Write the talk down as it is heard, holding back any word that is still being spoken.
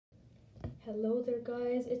Hello there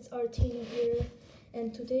guys, it's Artina here,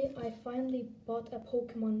 and today I finally bought a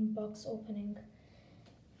Pokemon box opening.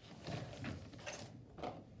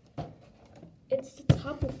 It's the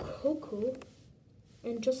Tapu Koko,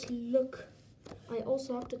 and just look, I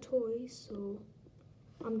also have the toy, so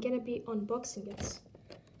I'm gonna be unboxing it.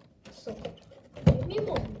 So, give me a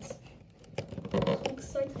moment. I'm so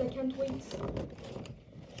excited, I can't wait.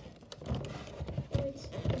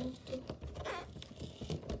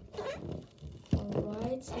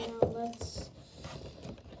 Alright, now let's...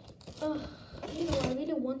 I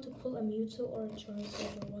really want to pull a Mewtwo or a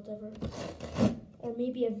Charizard or whatever. Or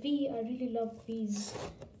maybe a V. I really love Vs.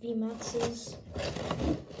 V Maxes.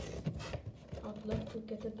 I'd love to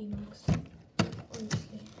get a V Max,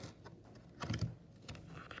 honestly.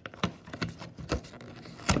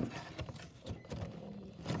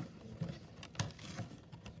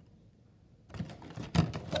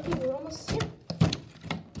 Okay, we're almost here.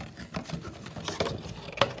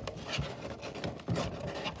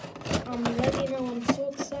 I'm ready now. I'm so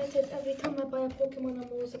excited. Every time I buy a Pokemon, I'm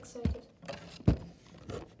always excited.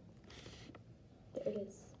 There it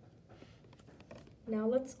is. Now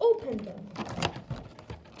let's open them.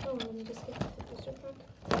 Oh, let me just get the booster pack.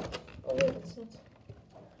 Oh wait, it's not.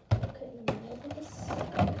 Okay, let me open this.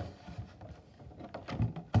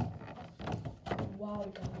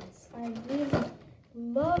 Wow, guys, I really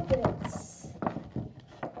love it.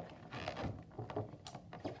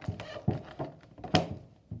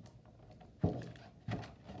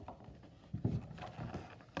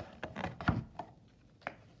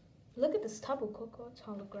 Look at this Tapu Koko, it's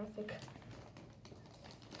holographic.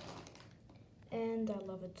 And I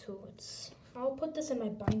love it too. I'll put this in my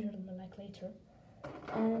binder like later.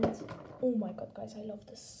 And oh my god guys, I love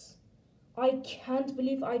this. I can't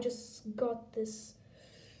believe I just got this.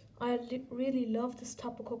 I really love this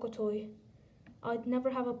Tapu Koko toy. I'd never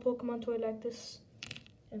have a Pokemon toy like this.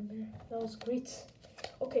 And that was great.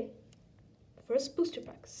 Okay, first booster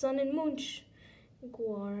pack. Sun and Moon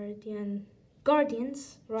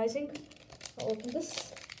Guardians Rising. I'll open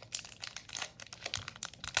this.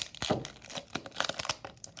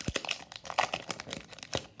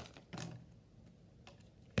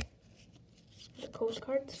 The code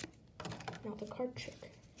card. Now the card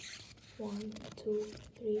trick. 1, 2,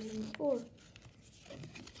 3, and 4.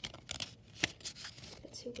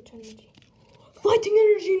 Let's see which energy. Fighting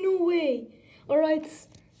energy, no way! Alright.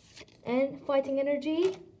 And fighting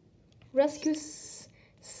energy. Rescue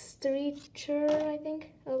Stretcher, I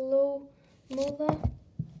think. A low Mola.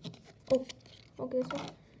 Oh, okay, this one.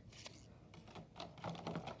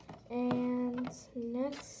 And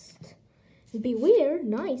next, Beware,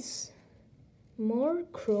 nice. More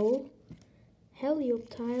Crow,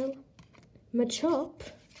 Helioptile,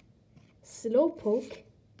 Machop, Slowpoke,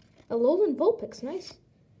 Alolan Vulpix, nice.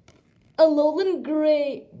 Alolan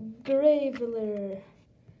Graveler.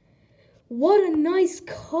 What a nice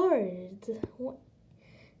card. What?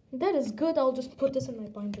 That is good. I'll just put this in my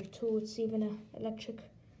binder too. It's even an electric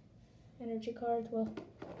energy card. Well,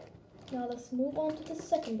 now let's move on to the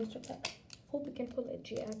second booster pack. Hope we can pull a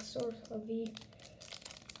GX or a V.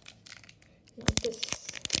 Not this.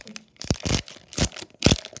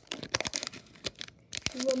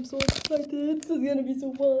 Oh, I'm so excited. This is gonna be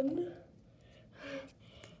so fun.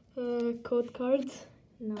 Code cards.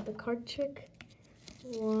 Now the card trick.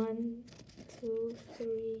 1, 2,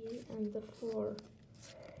 3, and the 4.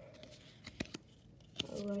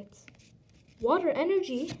 Alright. Water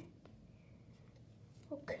energy.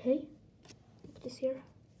 Okay. Put this here.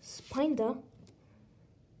 Spinda.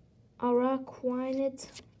 Araquanid.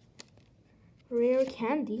 Rare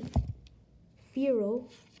Candy. Fearow.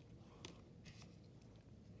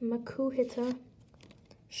 Makuhita.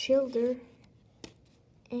 Shilder.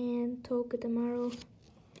 And Togedemaru.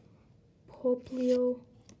 Poplio.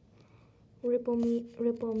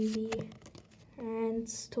 Ribombee. And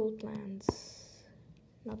Stoutland.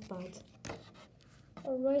 Not bad.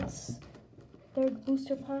 Alright, third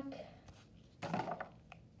booster pack.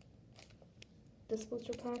 This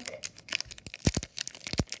booster pack.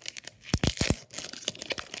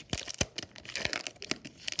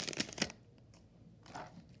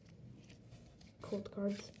 Cold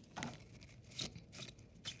cards.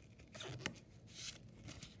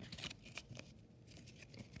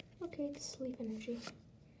 Okay, it's sleep energy.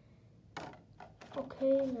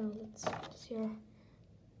 Okay, now let's put this here.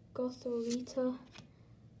 Gothorita,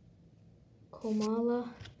 Komala,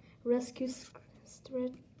 Rescue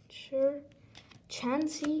Stretcher,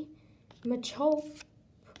 Chansey, Machop,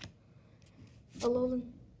 Alolan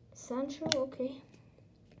Sancho, okay,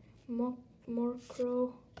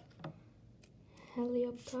 Morcrow,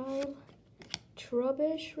 Helioptile,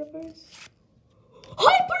 rubbish, reverse.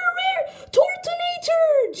 Hyper rare Tortonator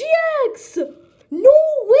GX! No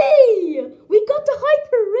way! We got the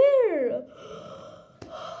hyper rare!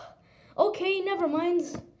 Okay, never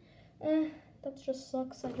mind. That just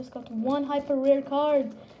sucks. I just got one hyper rare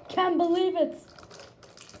card. Can't believe it.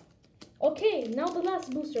 Okay, now the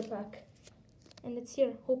last booster pack. And it's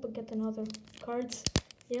here. Hope I get another cards.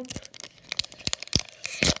 Yep.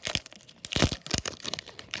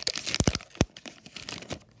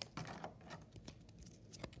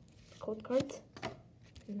 Code card.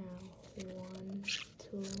 Now 1,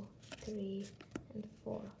 2, 3, and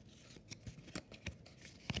 4.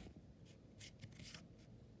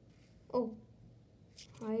 Oh,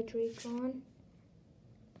 Hydreigon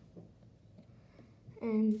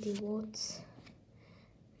and the Watts,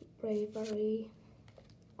 Bravery,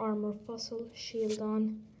 Armor Fossil,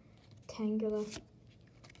 Shieldon, Tangela,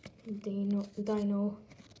 Dino,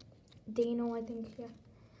 I think, yeah.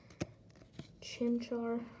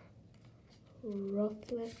 Chimchar,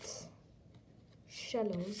 Rufflet,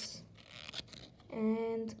 Shallows,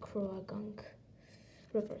 and Croagunk.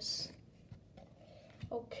 Reverse.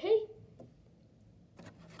 Okay.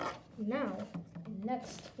 Now,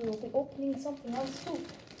 next we will be opening something else too.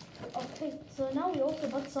 Okay, so now we also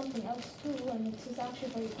got something else too, and this is actually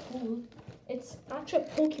very cool. It's actually a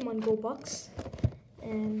Pokemon Go box,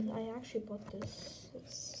 and I actually bought this.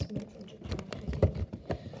 It's made from Japan, I think.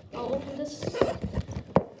 I'll open this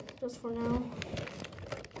just for now.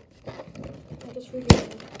 I just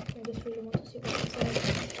really want to see what's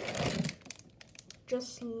inside.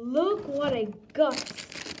 Just look what I got.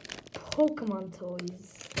 Pokemon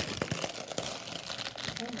toys.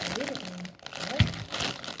 Oh my goodness.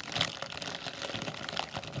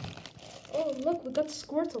 Oh look, we got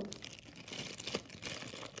Squirtle.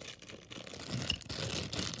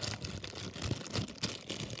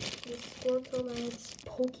 This Squirtle and its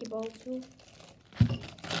Pokeball too.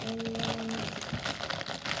 And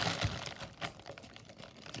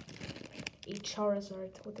a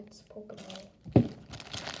Charizard with its Pokeball.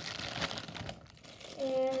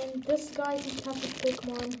 And this guy is Tapu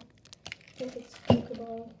Pokemon with its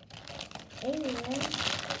Pokeball. And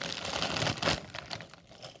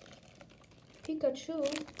Pikachu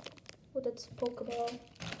with its Pokeball.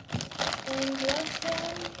 And last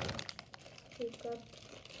one, we got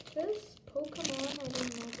this Pokemon. I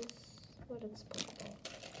don't know this with its Pokeball.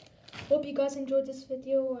 Hope you guys enjoyed this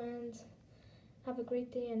video and have a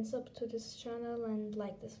great day and sub to this channel and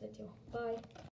like this video. Bye.